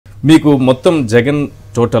మీకు మొత్తం Jagan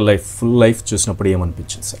total life full life చూసినప్పుడు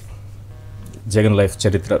ఏమనిపించింది సార్? జగన్ లైఫ్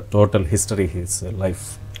చరిత్ర total history his life.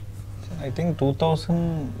 I think 2000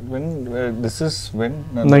 when this is when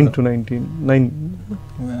 9 to 19 9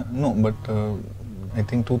 no but I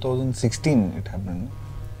think 2016 it happened.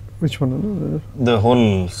 which one? The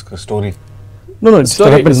whole story. No, it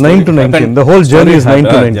happened 9 to 19. The whole journey is 9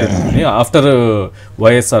 to 19. Yeah, after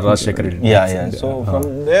YSR Rajshekar Reddy. Yeah. So from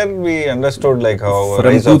there we understood like how from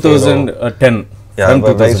rise 2010. Yeah,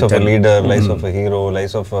 rise of a leader, rise of a hero,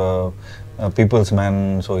 rise of a people's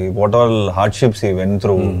man. So what all hardships he went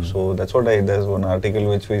through. So that's what there's one article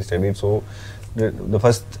which we studied. So the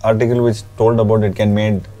first article which told about it can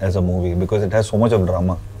made as a movie because it has so much of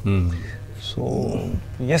drama. So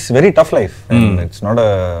yes, very tough life, and it's not a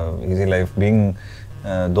easy life. Being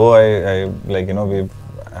though I like we've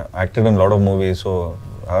acted in a lot of movies, so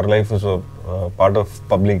our life is a part of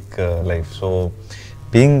public life. So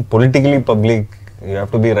being politically public, you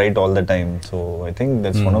have to be right all the time. So I think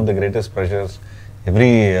that's one of the greatest pressures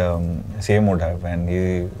every CM would have, and he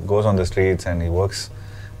goes on the streets and he works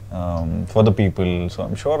for the people. So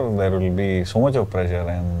I'm sure there will be so much of pressure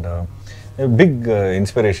and a big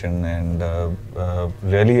inspiration. And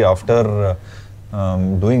really after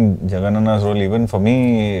doing Jaganana's role, even for me,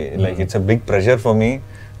 like it's a big pressure for me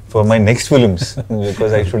for my next films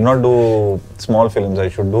because I should not do small films. I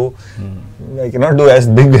should do I cannot do as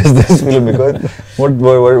big as this film because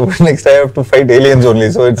what next I have to fight aliens only.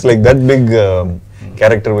 So it's like that big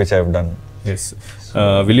character which I have done. Yes.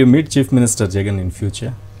 Will you meet Chief Minister Jagan in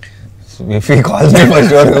future? So if he calls me, for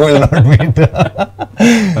sure I will not meet.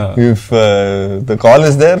 If the call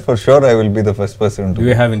is there, for sure I will be the first person to. Do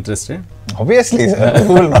you have interest? Obviously, sir.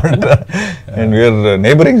 Who will not? And we are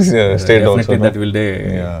neighboring state also. Definitely that will day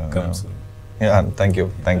Yeah, comes. Yeah, thank you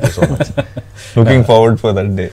so much. Looking forward for that day.